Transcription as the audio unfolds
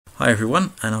Hi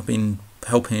everyone, and I've been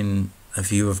helping a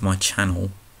viewer of my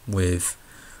channel with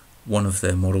one of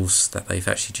their models that they've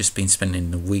actually just been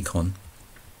spending a week on.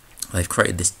 They've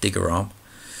created this digger arm,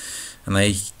 and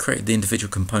they created the individual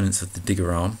components of the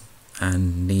digger arm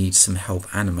and need some help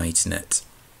animating it.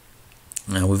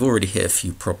 Now, we've already hit a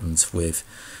few problems with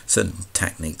certain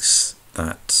techniques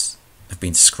that have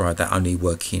been described that only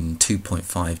work in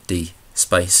 2.5D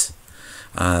space.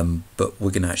 But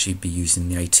we're going to actually be using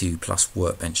the A2Plus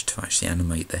Workbench to actually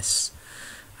animate this,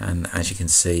 and as you can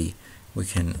see, we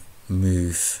can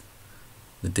move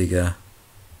the digger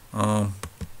arm,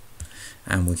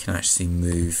 and we can actually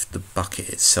move the bucket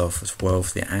itself as well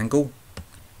for the angle.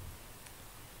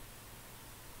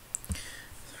 So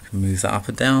we can move that up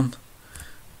and down,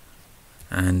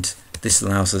 and this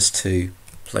allows us to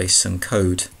place some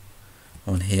code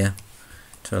on here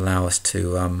to allow us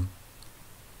to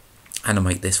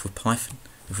animate this with Python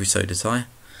if we so desire.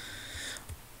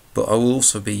 But I will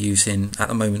also be using, at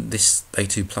the moment this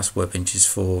A2Plus Workbench is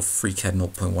for FreeCAD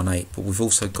 0.18, but we've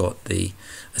also got the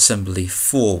Assembly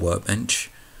 4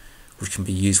 Workbench, which can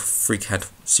be used with FreeCAD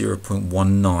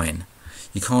 0.19.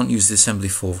 You can't use the Assembly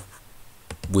 4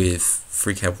 with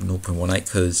FreeCAD 0.18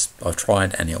 because I've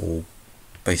tried, and it will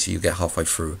basically, you get halfway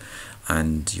through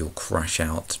and you'll crash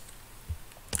out.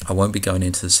 I won't be going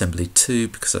into Assembly 2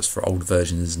 because that's for old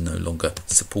versions and no longer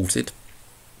supported.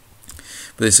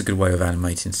 But it's a good way of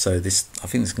animating. So this, I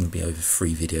think there's going to be over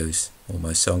 3 videos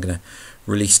almost. So I'm going to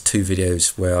release 2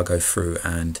 videos where I go through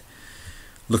and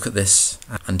look at this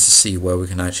and to see where we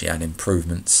can actually add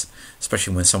improvements,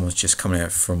 especially when someone's just coming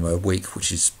out from a week,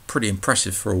 which is pretty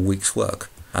impressive for a week's work.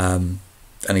 And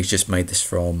he's just made this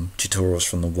from tutorials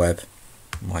from the web,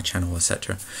 my channel,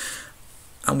 etc.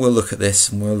 And we'll look at this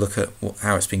and we'll look at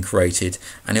how it's been created,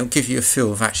 and it'll give you a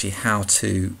feel of actually how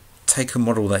to take a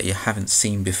model that you haven't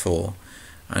seen before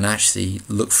and actually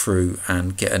look through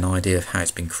and get an idea of how it's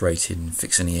been created and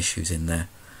fix any issues in there,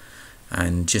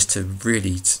 and just to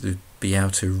really to be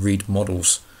able to read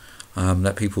models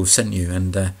that people have sent you.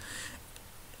 And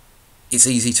it's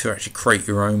easy to actually create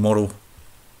your own model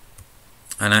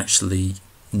and actually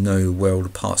know where all the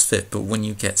parts fit, but when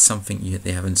you get something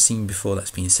they haven't seen before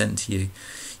that's been sent to you,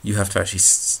 you have to actually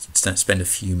spend a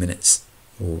few minutes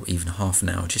or even half an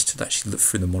hour just to actually look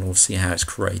through the model, see how it's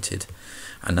created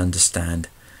and understand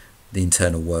the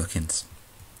internal workings.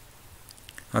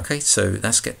 Okay, so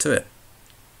let's get to it.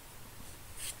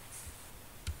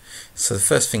 So the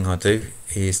first thing I do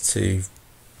is to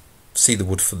see the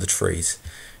wood for the trees,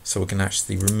 so we can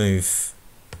actually remove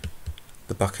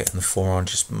the bucket and the forearm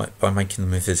just by making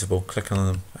them invisible. Clicking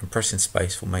on them and pressing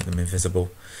space will make them invisible,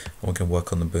 and we can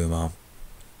work on the boom arm.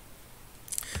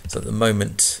 So at the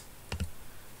moment,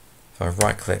 if I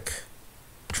right click,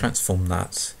 transform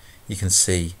that, you can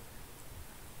see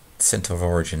the center of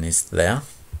origin is there.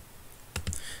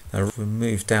 Now if we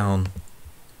move down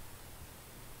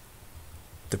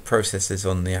the processes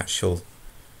on the actual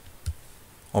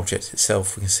object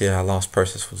itself, we can see our last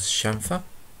process was chamfer.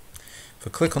 If I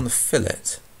click on the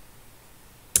fillet,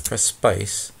 press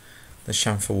space, the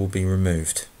chamfer will be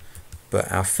removed,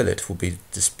 but our fillet will be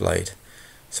displayed.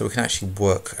 So we can actually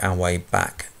work our way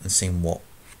back and see what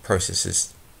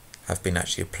processes have been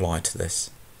actually applied to this.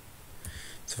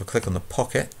 So if I click on the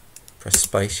pocket, press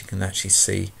space, you can actually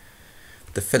see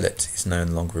the fillet is no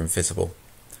longer invisible.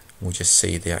 We'll just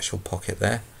see the actual pocket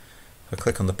there. If I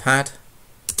click on the pad,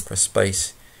 press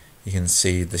space, you can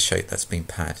see the shape that's been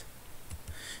padded.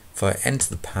 If I enter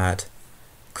the pad,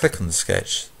 click on the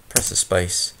sketch, press the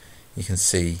space, you can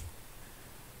see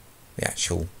the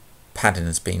actual padding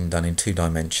has been done in 2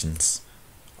 dimensions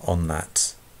on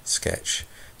that sketch.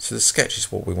 So the sketch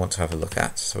is what we want to have a look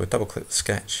at. So we double click the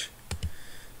sketch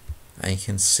and you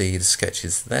can see the sketch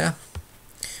is there.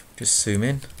 Just zoom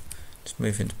in, just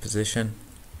move into position,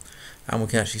 and we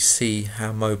can actually see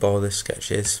how mobile this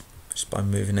sketch is just by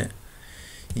moving it.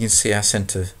 You can see our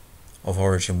center of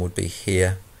origin would be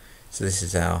here. So this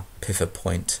is our pivot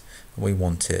point, and we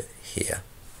want it here.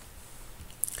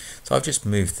 So I've just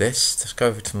moved this. Let's go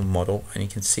over to my model, and you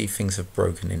can see things have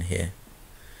broken in here.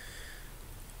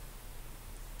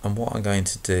 And what I'm going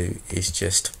to do is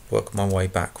just work my way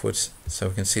backwards, so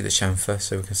we can see the chamfer,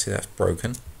 so we can see that's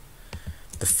broken.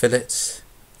 The fillet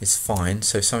is fine,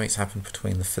 so something's happened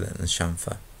between the fillet and the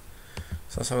chamfer.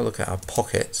 So let's have a look at our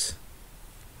pocket.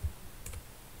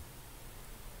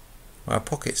 Well, our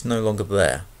pocket's no longer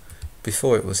there.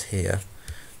 Before it was here,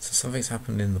 so something's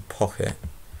happened in the pocket.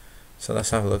 So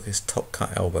let's have a look at this top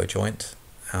cut elbow joint,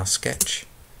 our sketch.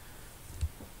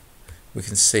 We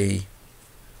can see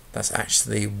that's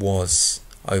actually was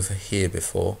over here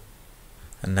before,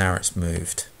 and now it's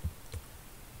moved.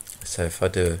 So if I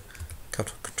do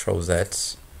Control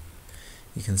Z,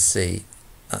 you can see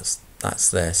that's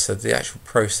there. So the actual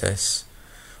process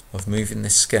of moving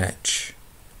this sketch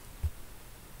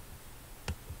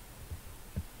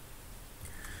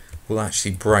will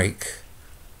actually break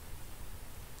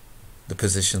the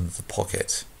position of the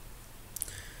pocket.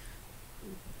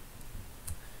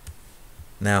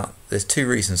 Now there's two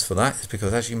reasons for that. It's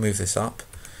because as you move this up,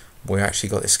 we actually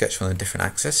got this sketch on a different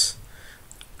axis,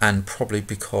 and probably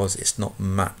because it's not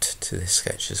mapped to this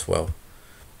sketch as well.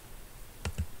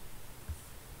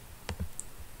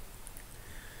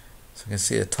 So you can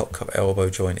see the top cup elbow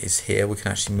joint is here. We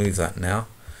can actually move that now.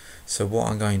 So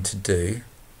what I'm going to do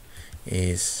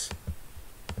is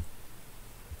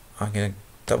I'm going to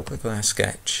double click on our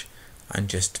sketch and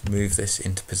just move this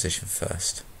into position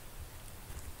first.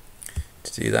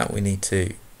 To do that, we need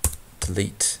to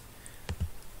delete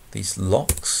these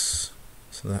locks.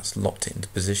 So that's locked it into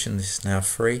position. This is now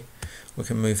free. We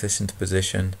can move this into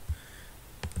position,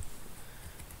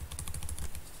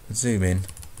 zoom in,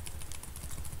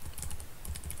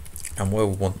 and where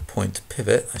we want the point to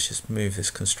pivot, let's just move this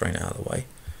constraint out of the way.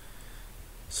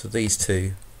 So these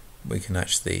two, we can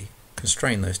actually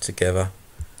constrain those together.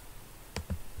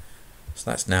 So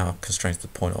that's now constrained to the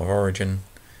point of origin.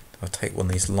 I'll take one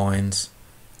of these lines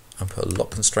and put a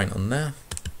lock constraint on there.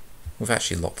 We've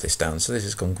actually locked this down, so this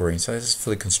has gone green. So this is a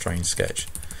fully constrained sketch.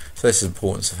 So this is the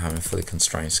importance of having a fully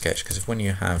constrained sketch, because if when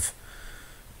you have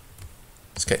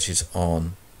sketches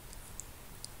on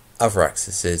other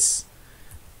axes,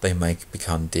 they may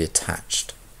become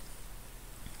detached.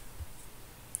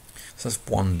 So that's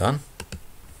one done.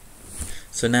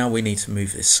 So now we need to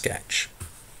move this sketch.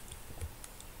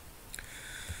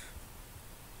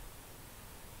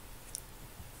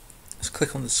 Let's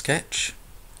click on the sketch.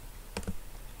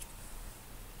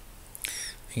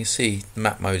 You can see the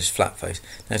map mode is flat face.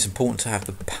 Now it's important to have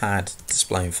the pad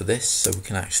displaying for this, so we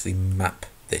can actually map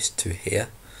this to here.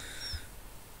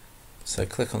 So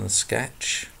click on the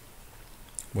sketch.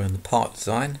 We're in the part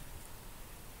design.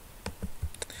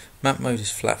 Map mode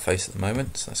is flat face at the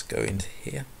moment, so let's go into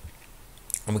here.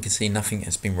 And we can see nothing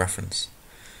has been referenced.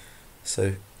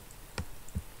 So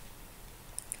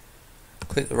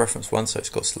click the reference one so it's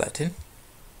got selected.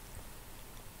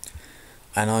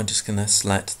 And I'm just going to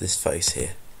select this face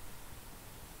here.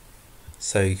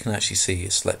 So you can actually see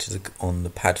it's selected on the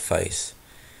pad face.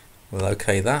 We'll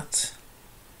OK that.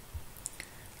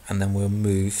 And then we'll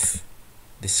move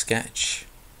this sketch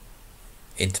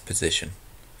into position.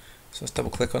 So let's double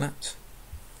click on it.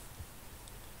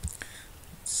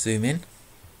 Zoom in.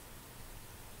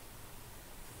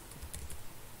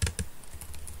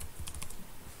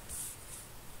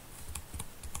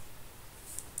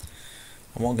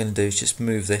 And what I'm going to do is just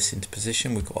move this into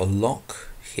position. We've got a lock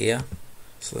here,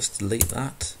 so let's delete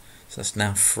that. So that's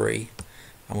now free,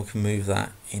 and we can move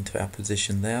that into our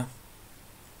position there.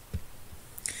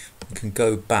 We can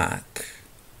go back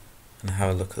and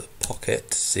have a look at the pocket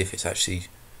to see if it's actually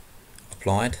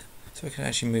applied. So we can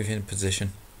actually move in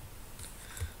position,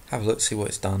 have a look, see what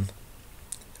it's done.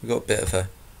 We've got a bit of a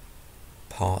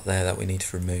part there that we need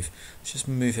to remove. Let's just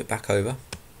move it back over.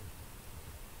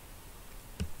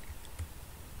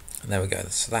 And there we go.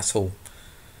 So that's all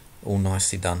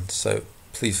nicely done. So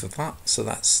pleased with that. So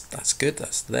that's good.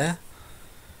 That's there.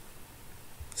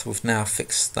 So we've now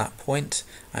fixed that point,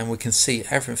 and we can see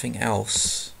everything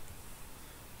else.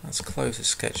 Let's close the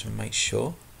sketch and make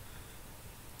sure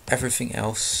everything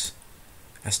else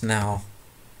has now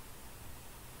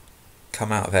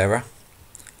come out of error,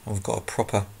 and we've got a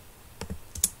proper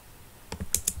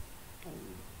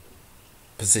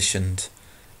positioned,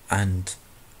 and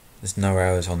there's no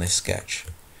errors on this sketch.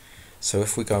 So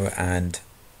if we go and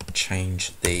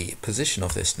change the position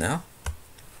of this now,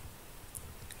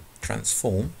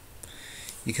 transform,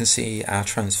 you can see our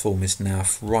transform is now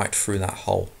right through that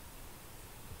hole.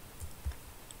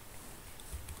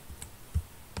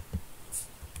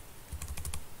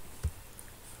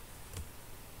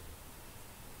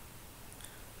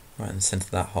 Right in the centre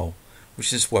of that hole,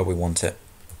 which is where we want it.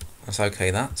 Let's OK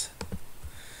that.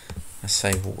 Let's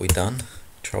save what we've done.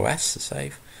 Control S to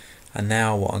save. And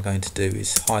now what I'm going to do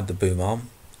is hide the boom arm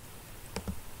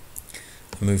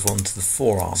and move on to the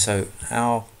forearm. So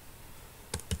our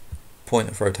point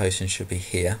of rotation should be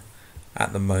here.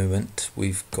 At the moment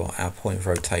we've got our point of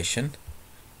rotation,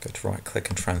 go to right click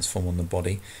and transform on the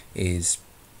body, is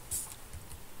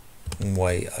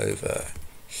way over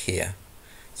here.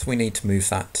 So we need to move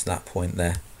that to that point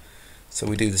there. So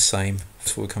we do the same.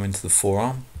 So we come into the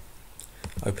forearm,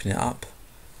 open it up,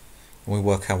 and we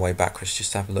work our way backwards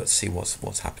just to have a look to see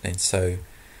what's happening. So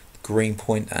the green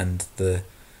point and the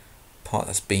part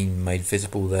that's been made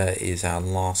visible there is our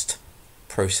last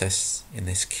process in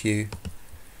this queue.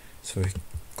 So we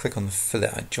click on the fillet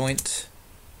at joint,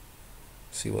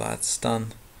 see what that's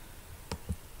done.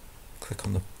 Click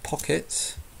on the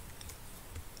pocket,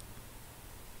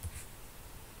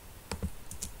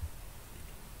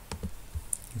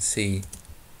 you can see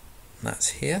that's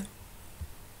here.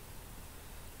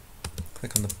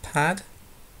 Click on the pad.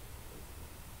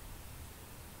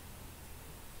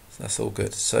 So that's all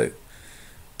good. So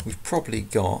we've probably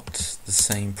got the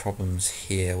same problems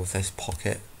here with this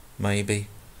pocket, maybe.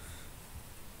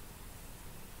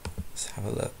 Let's have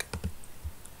a look.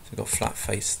 So we've got flat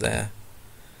face there,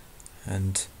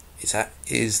 and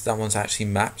that one's actually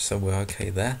mapped, so we're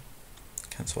okay there.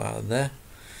 Cancel out of there.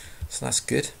 So that's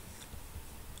good.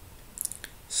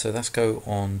 So let's go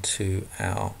on to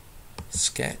our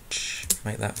sketch,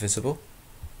 make that visible.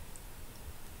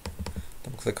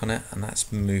 Double click on it, and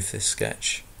let's move this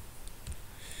sketch.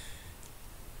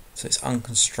 So it's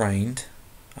unconstrained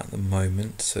at the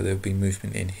moment, so there'll be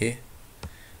movement in here.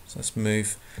 So let's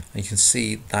move, and you can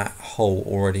see that hole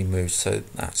already moved, so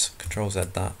that's Control Z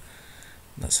that.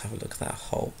 Let's have a look at that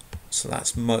hole. So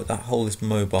that hole is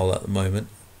mobile at the moment.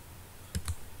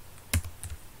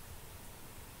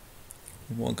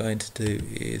 And what I'm going to do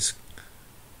is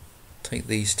take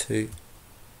these two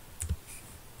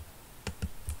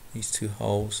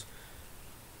holes,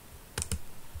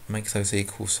 make those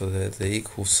equal so they're the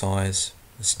equal size.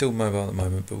 They're still mobile at the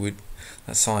moment, but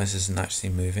that size isn't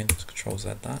actually moving. Let's Control Z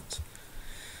that,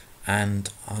 and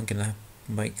I'm going to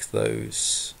make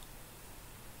those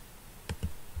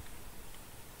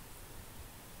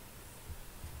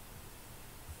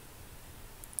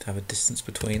to have a distance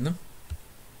between them.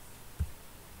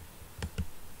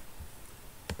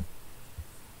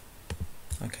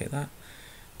 Okay, that.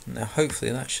 Now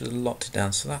hopefully that should have locked it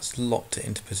down, so that's locked it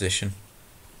into position.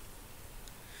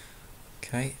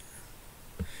 Okay,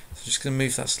 so just going to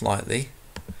move that slightly,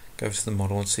 go over to the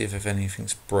model and see if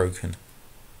anything's broken.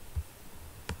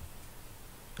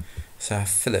 So our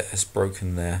fillet has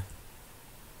broken there,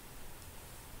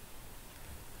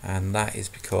 and that is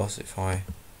because if I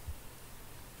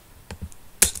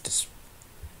just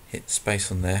hit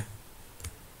space on there,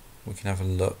 we can have a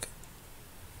look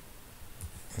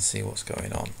and see what's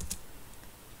going on.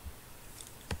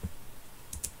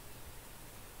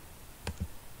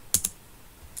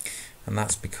 And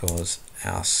that's because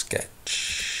our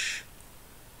sketch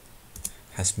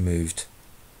has moved.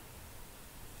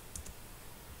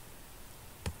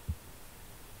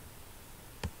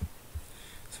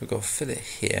 So we've got a fillet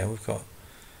here, we've got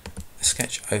a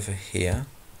sketch over here,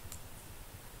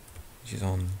 which is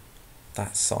on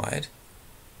that side.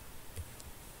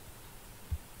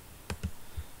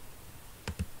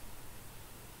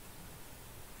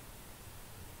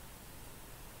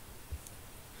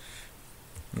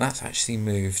 And that's actually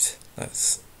moved.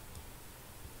 That's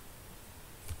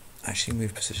actually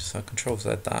moved position. So I Control Z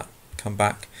that, come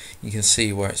back. You can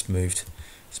see where it's moved.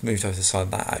 It's moved over the side.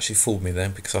 That actually fooled me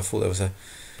then, because I thought there was a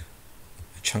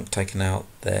chunk taken out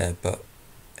there, but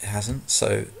it hasn't.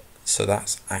 So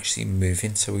that's actually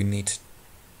moving. So we need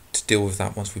to deal with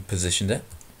that once we positioned it.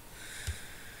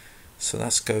 So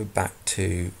let's go back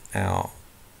to our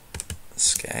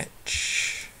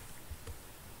sketch.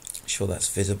 Sure that's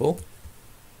visible.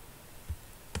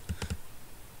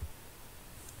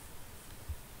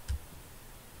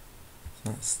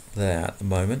 That's there at the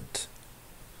moment,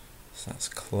 so let's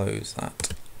close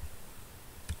that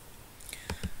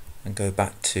and go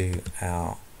back to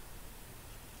our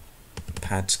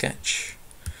pad sketch,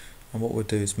 and what we'll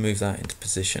do is move that into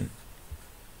position.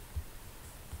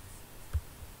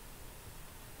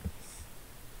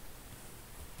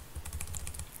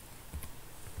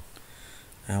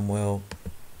 And we'll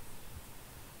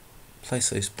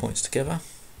place those points together,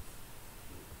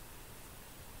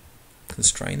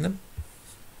 constrain them,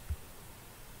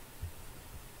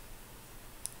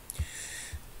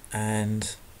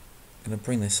 and I'm going to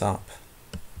bring this up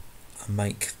and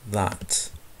make that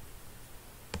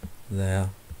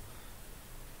there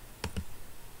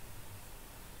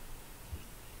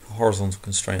horizontal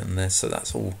constraint in there, so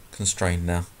that's all constrained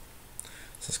now.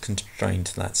 So it's constrained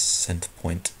to that center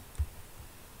point.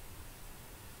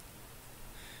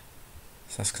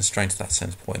 So that's constrained to that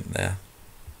center point there,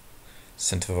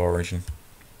 center of origin.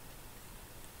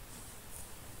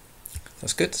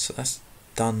 That's good. So that's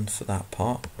done for that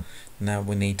part. Now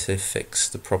we need to fix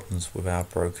the problems with our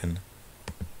broken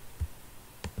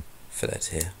fillet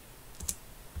here.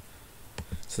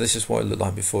 So this is what it looked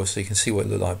like before, so you can see what it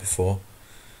looked like before.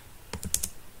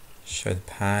 Show the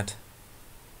pad,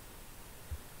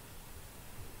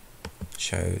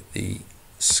 show the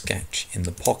sketch in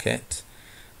the pocket,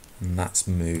 and that's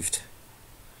moved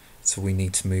so we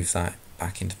need to move that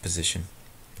back into position.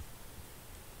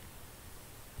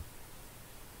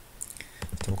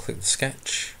 Double click the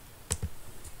sketch.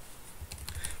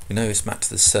 We know it's mapped to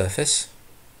the surface,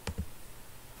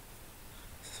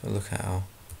 so look at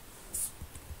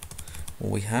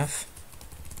what we have.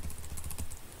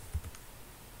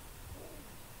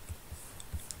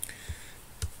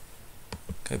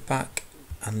 Go back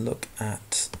and look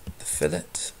at the fillet.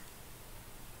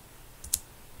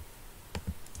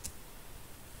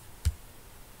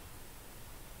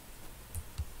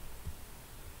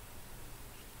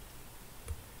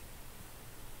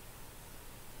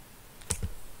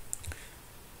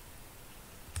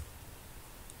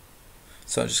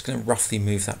 So I'm just going to roughly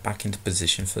move that back into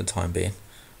position for the time being.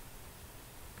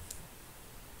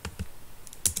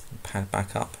 Pad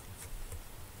back up.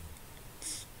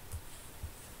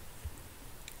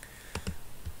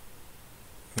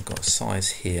 We've got a size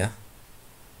here.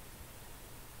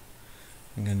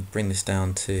 I'm going to bring this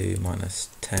down to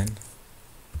 -10.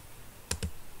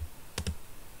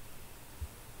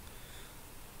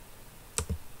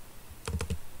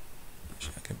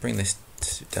 I can bring this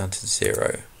down to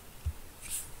 0.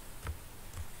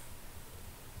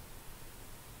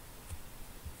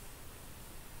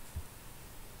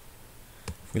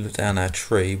 If we look down our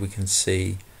tree, we can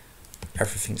see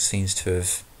everything seems to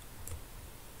have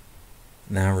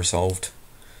now resolved,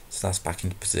 so that's back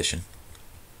into position.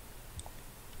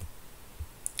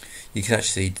 You can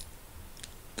actually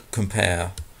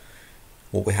compare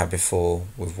what we had before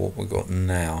with what we've got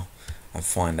now and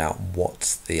find out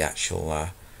what the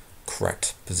actual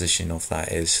correct position of that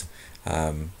is.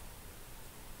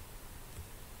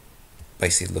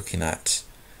 Basically looking at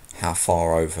how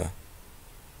far over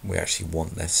we actually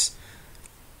want this.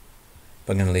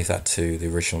 But I'm going to leave that to the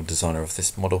original designer of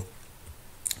this model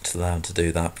to allow him to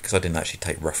do that, because I didn't actually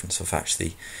take reference of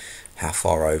actually how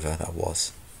far over that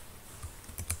was.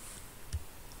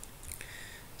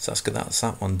 So that's good, that's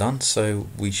that one done. So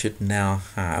we should now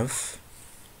have,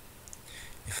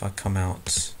 if I come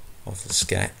out of the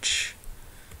sketch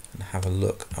and have a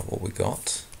look at what we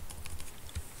got,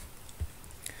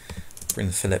 bring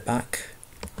the fillet back,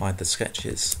 hide the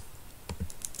sketches,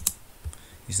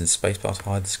 using the spacebar to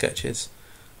hide the sketches.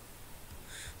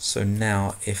 So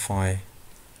now if I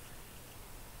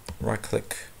right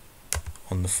click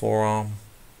on the forearm,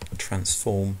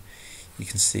 transform, you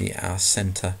can see our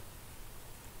center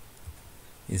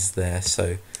is there,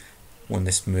 so when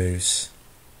this moves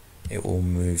it will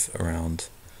move around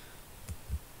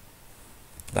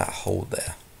that hole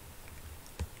there.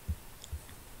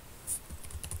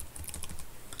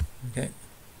 Okay, you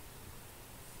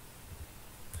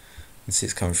can see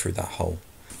it's coming through that hole.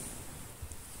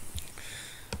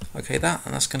 Okay,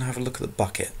 that's going to have a look at the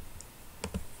bucket.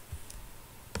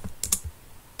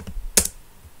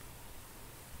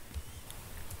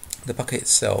 The bucket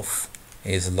itself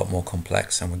is a lot more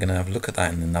complex, and we're going to have a look at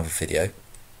that in another video.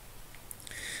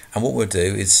 And what we'll do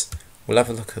is we'll have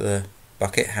a look at the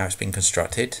bucket, how it's been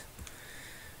constructed,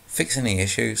 fix any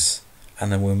issues,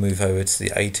 and then we'll move over to the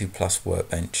A2Plus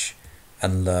Workbench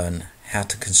and learn how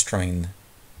to constrain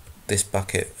this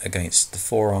bucket against the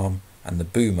forearm and the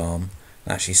boom arm,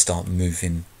 and actually start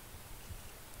moving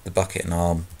the bucket and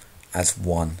arm as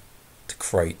one to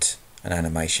create an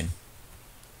animation.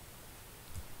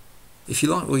 If you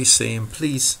like what you're seeing,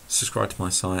 please subscribe to my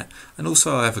site, and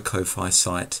also I have a Ko-Fi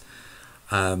site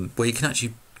where you can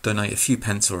actually donate a few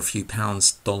pence or a few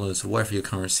pounds, dollars, or whatever your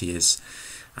currency is,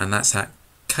 and that's at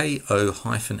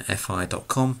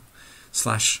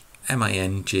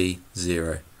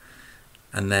ko-fi.com/mang0,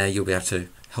 and there you'll be able to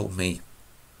help me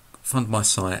fund my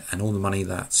site, and all the money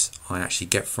that I actually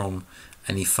get from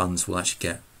any funds will actually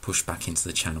get pushed back into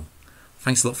the channel.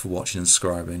 Thanks a lot for watching and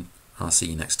subscribing. I'll see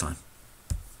you next time.